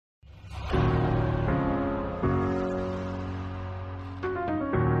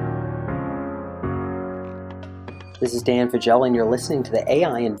This is Dan Faggella, and you're listening to the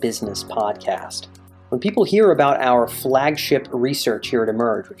AI in Business podcast. When people hear about our flagship research here at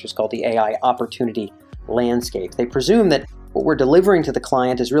Emerge, which is called the AI Opportunity Landscape, they presume that what we're delivering to the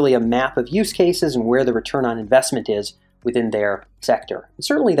client is really a map of use cases and where the return on investment is within their sector. And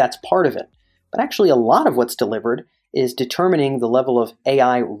certainly that's part of it. But actually a lot of what's delivered is determining the level of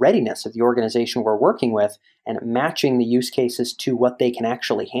AI readiness of the organization we're working with and matching the use cases to what they can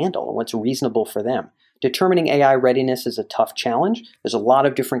actually handle and what's reasonable for them. Determining AI readiness is a tough challenge. There's a lot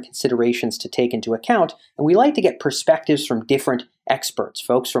of different considerations to take into account, and we like to get perspectives from different experts,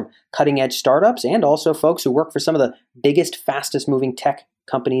 folks from cutting-edge startups and also folks who work for some of the biggest, fastest-moving tech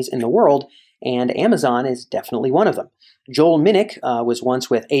companies in the world, and Amazon is definitely one of them. Joel Minnick was once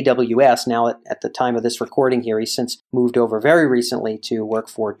with AWS. Now, at the time of this recording here, he's since moved over very recently to work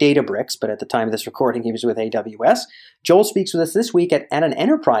for Databricks, but at the time of this recording, he was with AWS. Joel speaks with us this week at an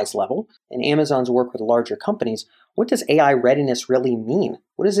enterprise level. In Amazon's work with larger companies, what does AI readiness really mean?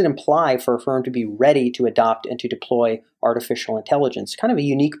 What does it imply for a firm to be ready to adopt and to deploy artificial intelligence? Kind of a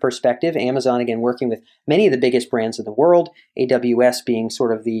unique perspective. Amazon, again, working with many of the biggest brands in the world, AWS being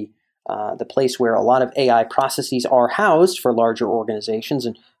sort of the place where a lot of AI processes are housed for larger organizations.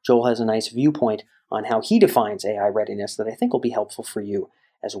 And Joel has a nice viewpoint on how he defines AI readiness that I think will be helpful for you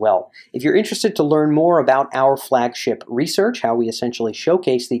as well. If you're interested to learn more about our flagship research, how we essentially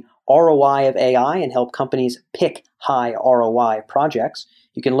showcase the ROI of AI and help companies pick high ROI projects,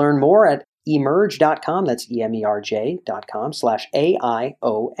 you can learn more at emerge.com, that's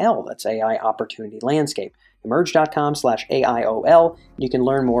emerj.com/AIOL, that's AI Opportunity Landscape. Emerge.com/AIOL. You can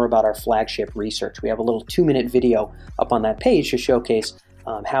learn more about our flagship research. We have a little 2-minute video up on that page to showcase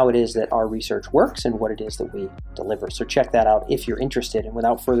how it is that our research works and what it is that we deliver. So check that out if you're interested. And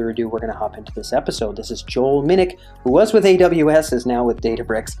without further ado, we're going to hop into this episode. This is Joel Minnick, who was with AWS, is now with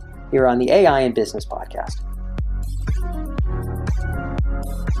Databricks, here on the AI in Business podcast.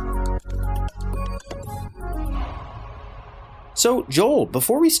 So, Joel,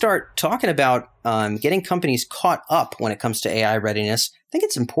 before we start talking about getting companies caught up when it comes to AI readiness, I think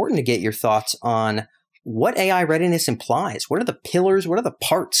it's important to get your thoughts on what AI readiness implies. What are the pillars? What are the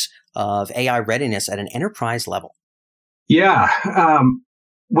parts of AI readiness at an enterprise level? Yeah.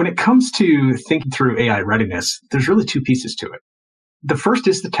 When it comes to thinking through AI readiness, there's really 2 pieces to it. The first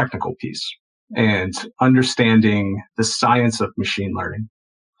is the technical piece and understanding the science of machine learning.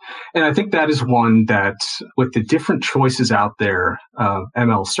 And I think that is one that, with the different choices out there of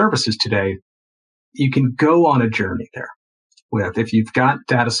ML services today, you can go on a journey there. If you've got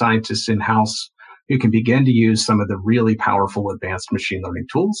data scientists in-house, you can begin to use some of the really powerful advanced machine learning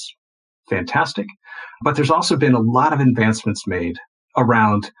tools. Fantastic. But there's also been a lot of advancements made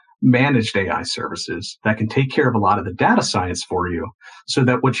around managed AI services that can take care of a lot of the data science for you, so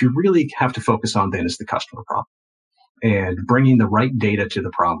that what you really have to focus on then is the customer problem, and bringing the right data to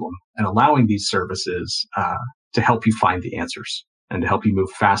the problem and allowing these services to help you find the answers and to help you move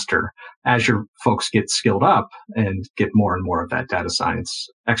faster as your folks get skilled up and get more and more of that data science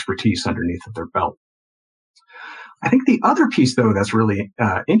expertise underneath of their belt. I think the other piece, though, that's really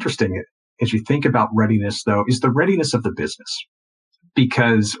interesting as you think about readiness, though, is the readiness of the business.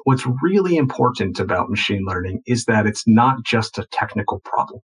 Because what's really important about machine learning is that it's not just a technical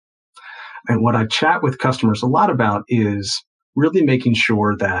problem. And what I chat with customers a lot about is really making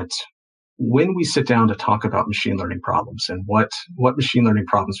sure that when we sit down to talk about machine learning problems and what machine learning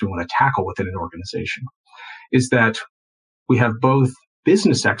problems we want to tackle within an organization, is that we have both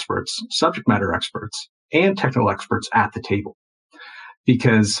business experts, subject matter experts, and technical experts at the table.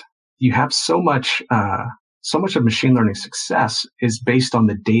 Because you have so much of machine learning success is based on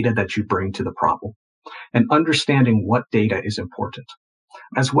the data that you bring to the problem and understanding what data is important,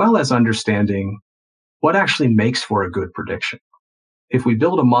 as well as understanding what actually makes for a good prediction. If we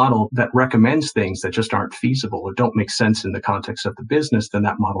build a model that recommends things that just aren't feasible or don't make sense in the context of the business, then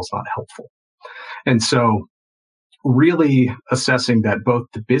that model's not helpful. And so really assessing that both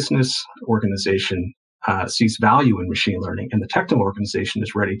the business organization sees value in machine learning and the technical organization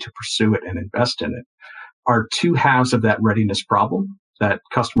is ready to pursue it and invest in it are 2 halves of that readiness problem that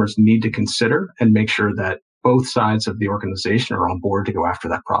customers need to consider and make sure that both sides of the organization are on board to go after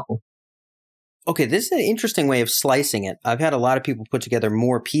that problem. Okay, this is an interesting way of slicing it. I've had a lot of people put together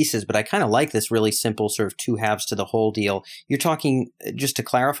more pieces, but I kind of like this really simple sort of 2 halves to the whole deal. You're talking, just to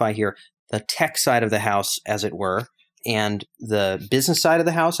clarify here, the tech side of the house, as it were, and the business side of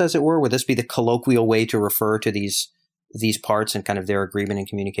the house, as it were. Would this be the colloquial way to refer to these parts and kind of their agreement and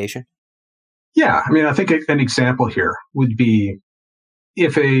communication? Yeah, I mean, I think an example here would be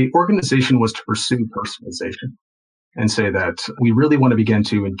if a organization was to pursue personalization and say that we really want to begin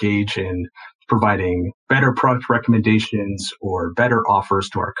to engage in providing better product recommendations or better offers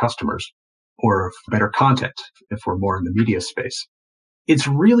to our customers or better content if we're more in the media space. It's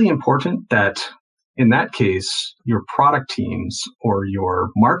really important that in that case, your product teams or your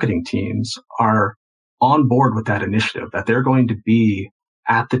marketing teams are on board with that initiative, that they're going to be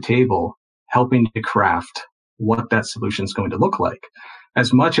at the table helping to craft what that solution is going to look like,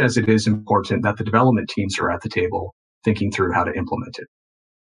 as much as it is important that the development teams are at the table thinking through how to implement it.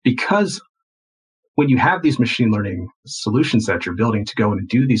 Because when you have these machine learning solutions that you're building to go in and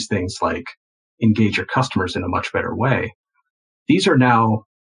do these things like engage your customers in a much better way, these are now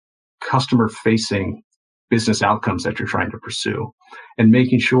customer-facing business outcomes that you're trying to pursue, and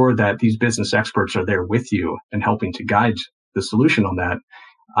making sure that these business experts are there with you and helping to guide the solution on that,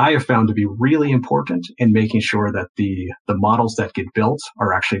 I have found to be really important in making sure that the models that get built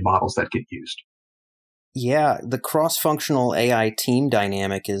are actually models that get used. Yeah, the cross-functional AI team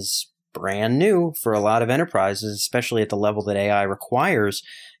dynamic is brand new for a lot of enterprises, especially at the level that AI requires.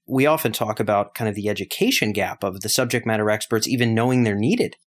 We often talk about kind of the education gap of the subject matter experts even knowing they're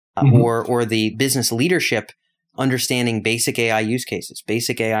needed, or the business leadership understanding basic AI use cases,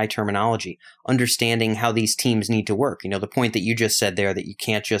 basic AI terminology, understanding how these teams need to work. You know, the point that you just said there, that you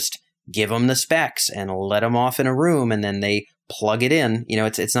can't just give them the specs and let them off in a room and then they plug it in. You know,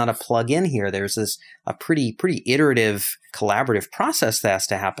 it's not a plug in here. There's a pretty iterative, collaborative process that has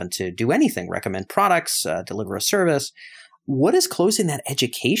to happen to do anything, recommend products, deliver a service. What does closing that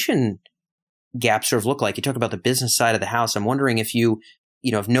education gap sort of look like? You talk about the business side of the house. I'm wondering if you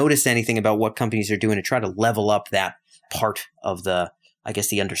have noticed anything about what companies are doing to try to level up that part of the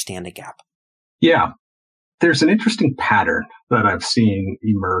understanding gap. Yeah. There's an interesting pattern that I've seen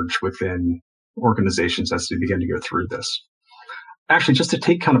emerge within organizations as they begin to go through this. Actually, just to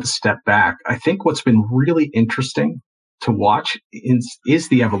take kind of a step back, I think what's been really interesting to watch is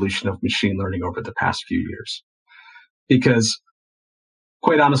the evolution of machine learning over the past few years. Because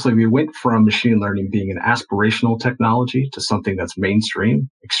quite honestly, we went from machine learning being an aspirational technology to something that's mainstream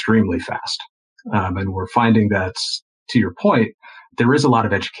extremely fast. And we're finding that, to your point, there is a lot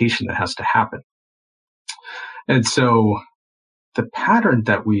of education that has to happen. And so the pattern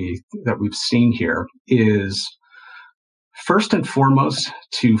that we've seen here is first and foremost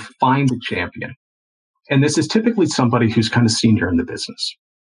to find a champion. And this is typically somebody who's kind of senior in the business.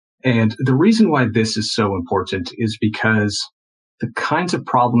 And the reason why this is so important is because the kinds of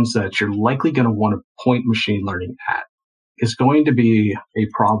problems that you're likely going to want to point machine learning at is going to be a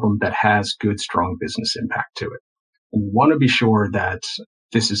problem that has good, strong business impact to it. And you want to be sure that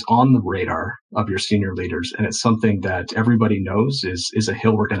this is on the radar of your senior leaders, and it's something that everybody knows is a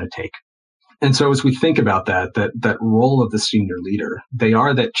hill we're going to take. And so as we think about that role of the senior leader, they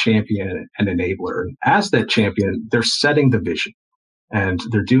are that champion and enabler. And as that champion, they're setting the vision, and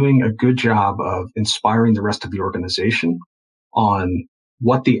they're doing a good job of inspiring the rest of the organization on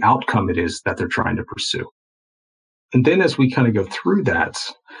what the outcome it is that they're trying to pursue. And then as we kind of go through that,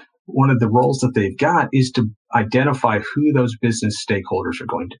 one of the roles that they've got is to identify who those business stakeholders are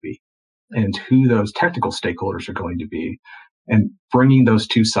going to be and who those technical stakeholders are going to be, and bringing those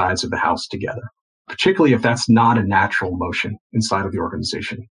two sides of the house together, particularly if that's not a natural motion inside of the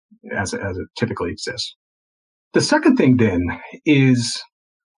organization as it typically exists. The second thing then is,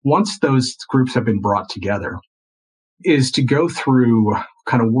 once those groups have been brought together, is to go through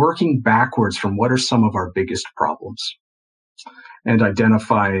kind of working backwards from what are some of our biggest problems and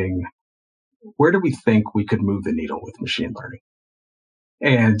identifying where do we think we could move the needle with machine learning.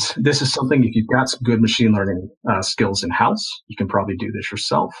 And this is something, if you've got some good machine learning skills in-house, you can probably do this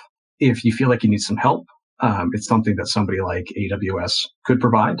yourself. If you feel like you need some help, it's something that somebody like AWS could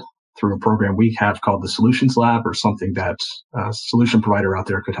provide through a program we have called the Solutions Lab, or something that a solution provider out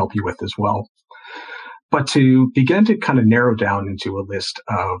there could help you with as well. But to begin to kind of narrow down into a list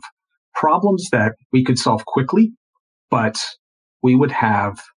of problems that we could solve quickly, but we would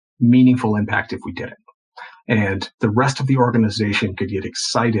have meaningful impact if we did it. And the rest of the organization could get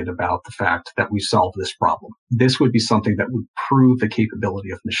excited about the fact that we solved this problem. This would be something that would prove the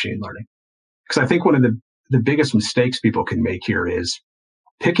capability of machine learning. Because I think one of the biggest mistakes people can make here is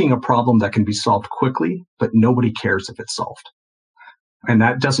picking a problem that can be solved quickly, but nobody cares if it's solved. And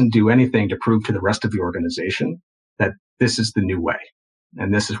that doesn't do anything to prove to the rest of the organization that this is the new way.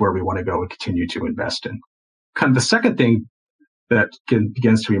 And this is where we want to go and continue to invest in. Kind of the second thing that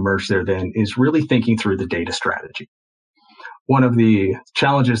begins to emerge there then is really thinking through the data strategy. One of the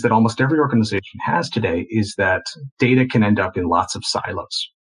challenges that almost every organization has today is that data can end up in lots of silos.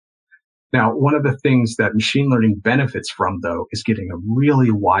 Now, one of the things that machine learning benefits from, though, is getting a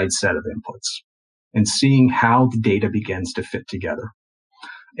really wide set of inputs and seeing how the data begins to fit together.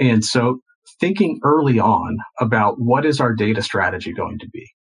 And so thinking early on about what is our data strategy going to be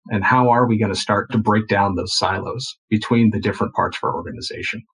and how are we going to start to break down those silos between the different parts of our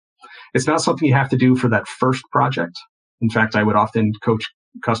organization. It's not something you have to do for that first project. In fact, I would often coach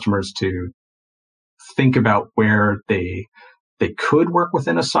customers to think about where they could work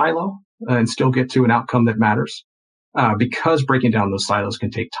within a silo and still get to an outcome that matters, because breaking down those silos can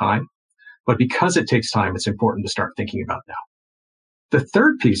take time. But because it takes time, it's important to start thinking about now. The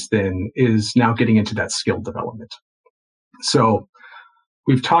third piece then is now getting into that skill development. So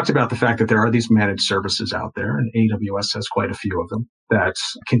we've talked about the fact that there are these managed services out there, and AWS has quite a few of them that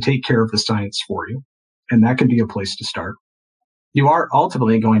can take care of the science for you. And that can be a place to start. You are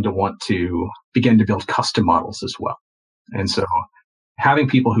ultimately going to want to begin to build custom models as well. And so having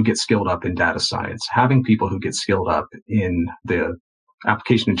people who get skilled up in data science, having people who get skilled up in the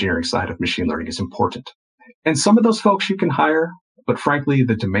application engineering side of machine learning is important. And some of those folks you can hire, but frankly,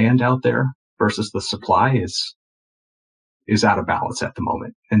 the demand out there versus the supply is out of balance at the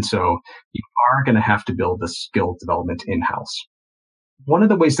moment. And so you are going to have to build the skill development in-house. One of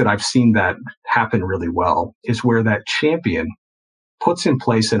the ways that I've seen that happen really well is where that champion puts in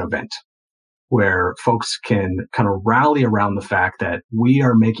place an event where folks can kind of rally around the fact that we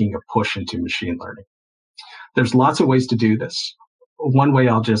are making a push into machine learning. There's lots of ways to do this. One way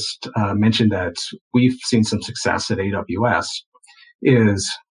I'll just mention that we've seen some success at AWS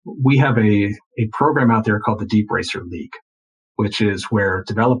is we have a program out there called the Deep Racer League, which is where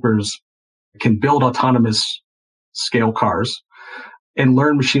developers can build autonomous scale cars and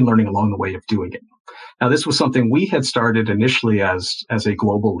learn machine learning along the way of doing it. Now, this was something we had started initially as a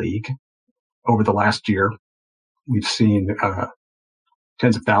global league. Over the last year, we've seen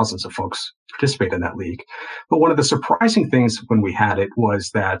tens of thousands of folks participate in that league. But one of the surprising things when we had it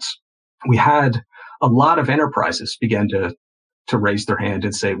was that we had a lot of enterprises begin to raise their hand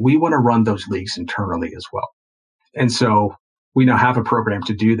and say, we want to run those leagues internally as well. And so we now have a program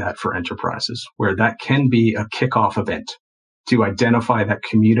to do that for enterprises, where that can be a kickoff event to identify that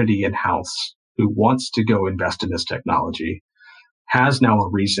community in-house who wants to go invest in this technology, has now a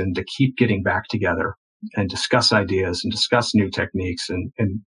reason to keep getting back together and discuss ideas and discuss new techniques and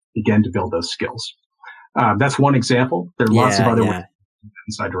begin to build those skills. That's one example. There are lots of other ways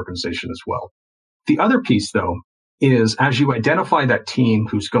inside the organization as well. The other piece, though, is as you identify that team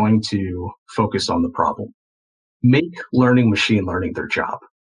who's going to focus on the problem, make learning machine learning their job.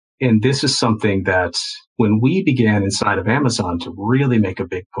 And this is something that when we began inside of Amazon to really make a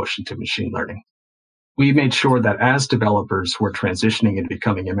big push into machine learning, we made sure that as developers were transitioning and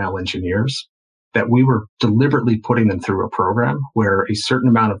becoming ML engineers, that we were deliberately putting them through a program where a certain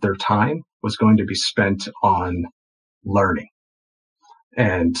amount of their time was going to be spent on learning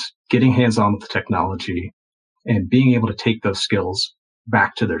and getting hands-on with the technology and being able to take those skills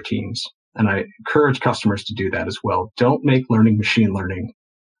back to their teams. And I encourage customers to do that as well. Don't make learning machine learning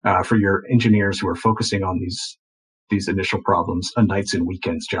for your engineers who are focusing on these initial problems a nights and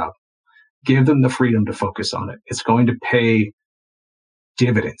weekends job. Give them the freedom to focus on it. It's going to pay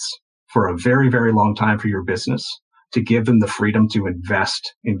dividends for a very, very long time for your business to give them the freedom to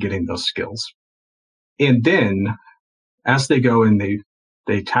invest in getting those skills. And then as they go and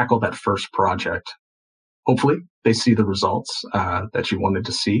they tackle that first project, hopefully they see the results that you wanted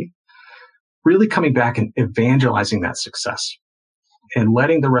to see, really coming back and evangelizing that success and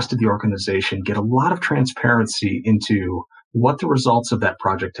letting the rest of the organization get a lot of transparency into what the results of that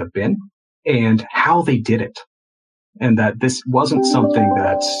project have been and how they did it. And that this wasn't something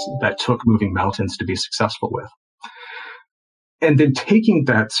that took moving mountains to be successful with. And then taking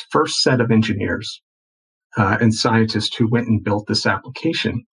that first set of engineers and scientists who went and built this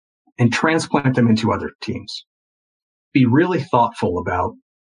application and transplant them into other teams. Be really thoughtful about,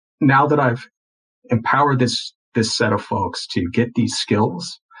 now that I've empowered this set of folks to get these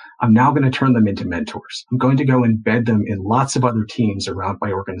skills, I'm now going to turn them into mentors. I'm going to go embed them in lots of other teams around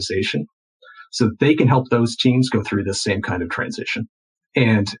my organization so that they can help those teams go through the same kind of transition.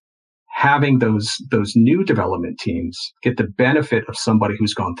 And having those new development teams get the benefit of somebody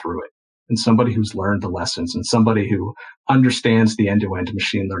who's gone through it and somebody who's learned the lessons and somebody who understands the end-to-end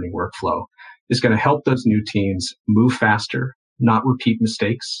machine learning workflow is going to help those new teams move faster, not repeat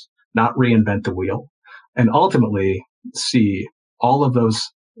mistakes, not reinvent the wheel, and ultimately see all of those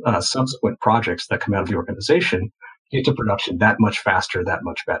subsequent projects that come out of the organization get to production that much faster, that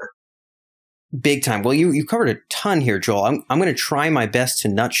much better. Big time. Well, you covered a ton here, Joel. I'm going to try my best to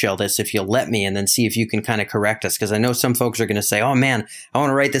nutshell this if you'll let me, and then see if you can kind of correct us, because I know some folks are going to say, oh man, I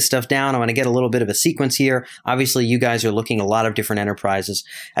want to write this stuff down. I want to get a little bit of a sequence here. Obviously, you guys are looking at a lot of different enterprises.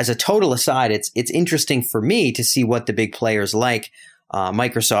 As a total aside, it's interesting for me to see what the big players like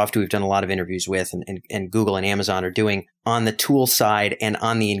Microsoft, who we've done a lot of interviews with, and Google and Amazon are doing on the tool side and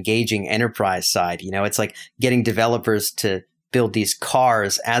on the engaging enterprise side. It's like getting developers to build these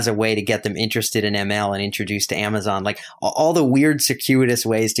cars as a way to get them interested in ML and introduced to Amazon, like all the weird circuitous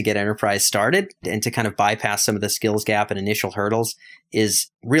ways to get enterprise started and to kind of bypass some of the skills gap and initial hurdles is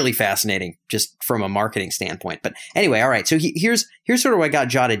really fascinating just from a marketing standpoint. But anyway, all right. So here's sort of what I got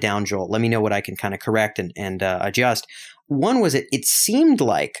jotted down, Joel. Let me know what I can kind of correct and adjust. One was it seemed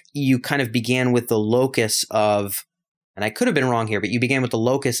like you kind of began with the locus of, and I could have been wrong here, but you began with the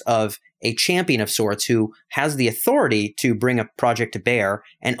locus of a champion of sorts who has the authority to bring a project to bear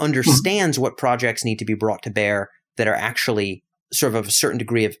and understands what projects need to be brought to bear that are actually sort of a certain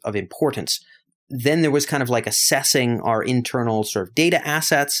degree of importance. Then there was kind of like assessing our internal sort of data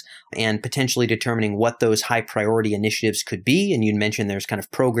assets and potentially determining what those high priority initiatives could be. And you mentioned there's kind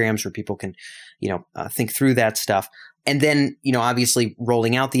of programs where people can, think through that stuff. And then, obviously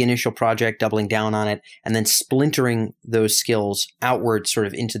rolling out the initial project, doubling down on it, and then splintering those skills outward sort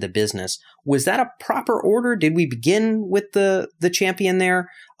of into the business. Was that a proper order? Did we begin with the champion there?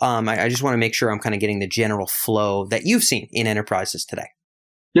 I just want to make sure I'm kind of getting the general flow that you've seen in enterprises today.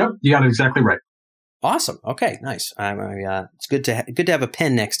 Yep, you got it exactly right. Awesome. Okay, nice. It's good to have a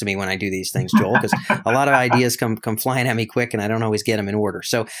pen next to me when I do these things, Joel, because a lot of ideas come flying at me quick, and I don't always get them in order.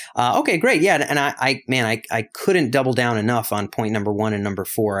 So, okay, great. Yeah, and I couldn't double down enough on point number 1 and number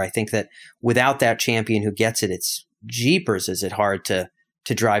 4. I think that without that champion who gets it, it's jeepers, is it hard to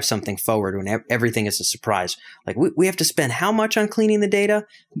drive something forward when everything is a surprise. Like we have to spend how much on cleaning the data?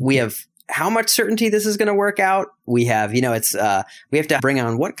 We have how much certainty this is going to work out. We have, we have to bring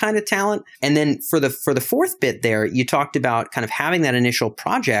on what kind of talent. And then for the fourth bit there, you talked about kind of having that initial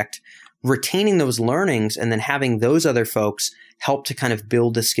project, retaining those learnings, and then having those other folks help to kind of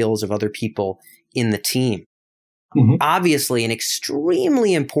build the skills of other people in the team. Mm-hmm. Obviously, an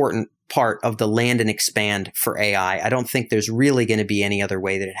extremely important part of the land and expand for AI. I don't think there's really going to be any other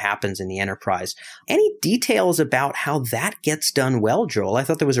way that it happens in the enterprise. Any details about how that gets done well, Joel? I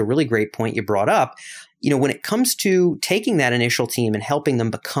thought there was a really great point you brought up. When it comes to taking that initial team and helping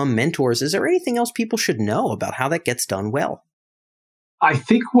them become mentors, is there anything else people should know about how that gets done well? I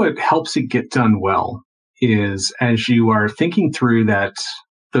think what helps it get done well is as you are thinking through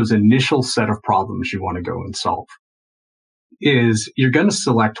those initial set of problems you want to go and solve, is you're going to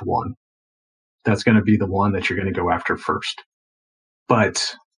select one. That's going to be the one that you're going to go after first.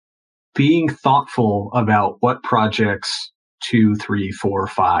 But being thoughtful about what projects 2, 3, 4,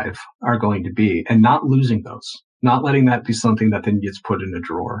 5 are going to be, and not losing those, not letting that be something that then gets put in a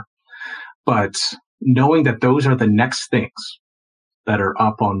drawer, but knowing that those are the next things that are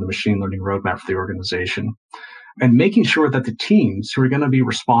up on the machine learning roadmap for the organization, and making sure that the teams who are going to be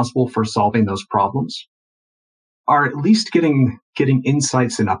responsible for solving those problems are at least getting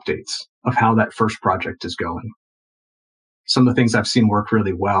insights and updates of how that first project is going. Some of the things I've seen work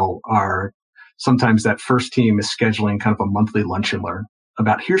really well are sometimes that first team is scheduling kind of a monthly lunch and learn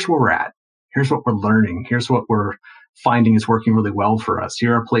about here's where we're at, here's what we're learning, here's what we're finding is working really well for us.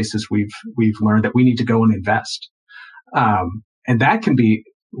 Here are places we've learned that we need to go and invest. And that can be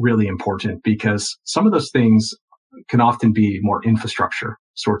really important because some of those things can often be more infrastructure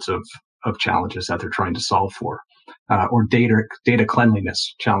sorts of challenges that they're trying to solve for, or data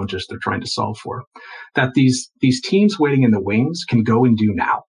cleanliness challenges they're trying to solve for, that these teams waiting in the wings can go and do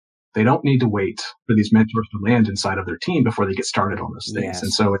now. They don't need to wait for these mentors to land inside of their team before they get started on those things. Yes.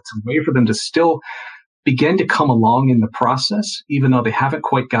 And so it's a way for them to still begin to come along in the process, even though they haven't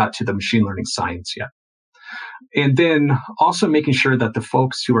quite got to the machine learning science yet. And then also making sure that the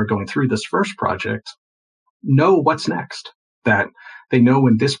folks who are going through this first project know what's next, that they know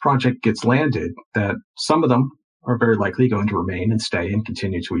when this project gets landed, that some of them are very likely going to remain and stay and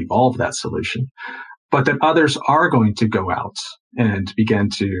continue to evolve that solution, but that others are going to go out and begin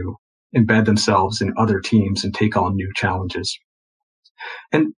to embed themselves in other teams and take on new challenges.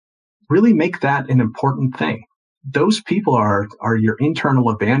 And really make that an important thing. Those people are your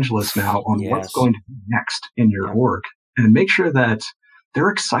internal evangelists now on Yes. what's going to be next in your org, and make sure that they're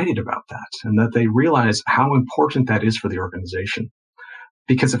excited about that and that they realize how important that is for the organization.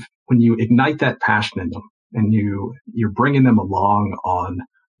 Because when you ignite that passion in them and you're bringing them along on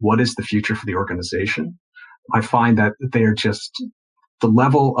what is the future for the organization, I find that they're just the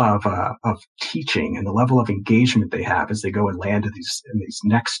level of teaching and the level of engagement they have as they go and land in these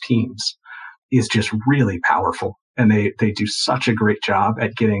next teams is just really powerful. And they do such a great job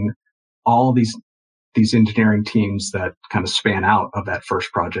at getting all these engineering teams that kind of span out of that first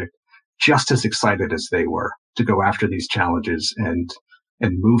project just as excited as they were to go after these challenges and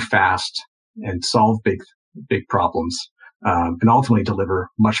move fast and solve big problems and ultimately deliver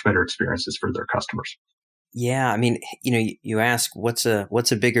much better experiences for their customers. Yeah, I mean, you ask what's a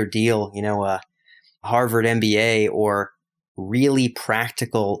bigger deal, a Harvard MBA or really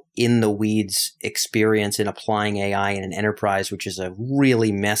practical in the weeds experience in applying AI in an enterprise, which is a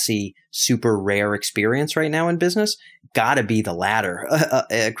really messy, super rare experience right now in business. Got to be the latter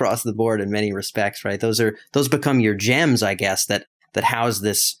across the board in many respects, right? Those become your gems, I guess, that house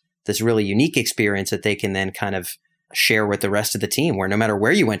this really unique experience that they can then kind of share with the rest of the team, where no matter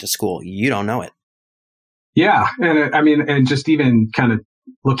where you went to school, you don't know it. Yeah. And just even kind of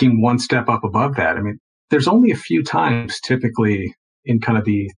looking one step up above that, there's only a few times typically in kind of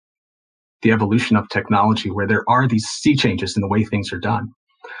the evolution of technology where there are these sea changes in the way things are done.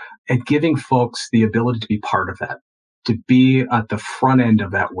 And giving folks the ability to be part of that, to be at the front end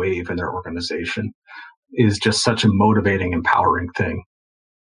of that wave in their organization is just such a motivating, empowering thing.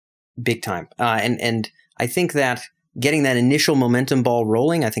 Big time. And I think that getting that initial momentum ball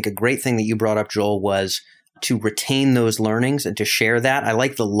rolling, I think a great thing that you brought up, Joel, was to retain those learnings and to share that. I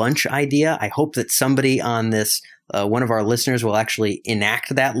like the lunch idea. I hope that somebody on this, one of our listeners will actually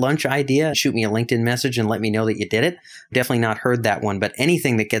enact that lunch idea. Shoot me a LinkedIn message and let me know that you did it. Definitely not heard that one, but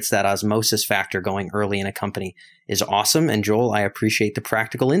anything that gets that osmosis factor going early in a company is awesome. And Joel, I appreciate the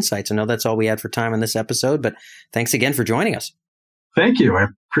practical insights. I know that's all we had for time on this episode, but thanks again for joining us. Thank you. I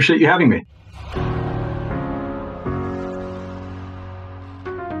appreciate you having me.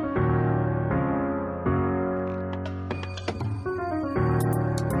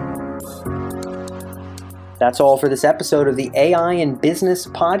 That's all for this episode of the AI in Business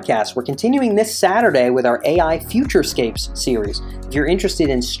podcast. We're continuing this Saturday with our AI Futurescapes series. If you're interested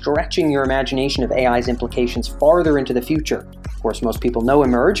in stretching your imagination of AI's implications farther into the future, of course, most people know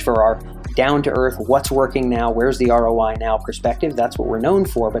Emerge for our down-to-earth, what's working now, where's the ROI now perspective. That's what we're known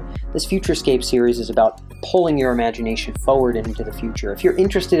for. But this Futurescape series is about pulling your imagination forward and into the future. If you're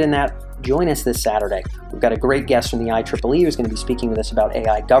interested in that, join us this Saturday. We've got a great guest from the IEEE who's going to be speaking with us about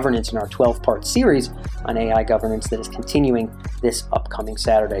AI governance in our 12-part series on AI governance that is continuing this upcoming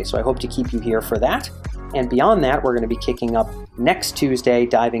Saturday. So I hope to keep you here for that. And beyond that, we're going to be kicking up next Tuesday,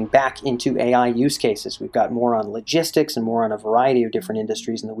 diving back into AI use cases. We've got more on logistics and more on a variety of different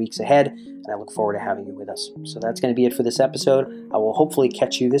industries in the weeks ahead, and I look forward to having you with us. So that's going to be it for this episode. I will hopefully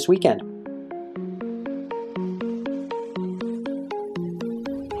catch you this weekend.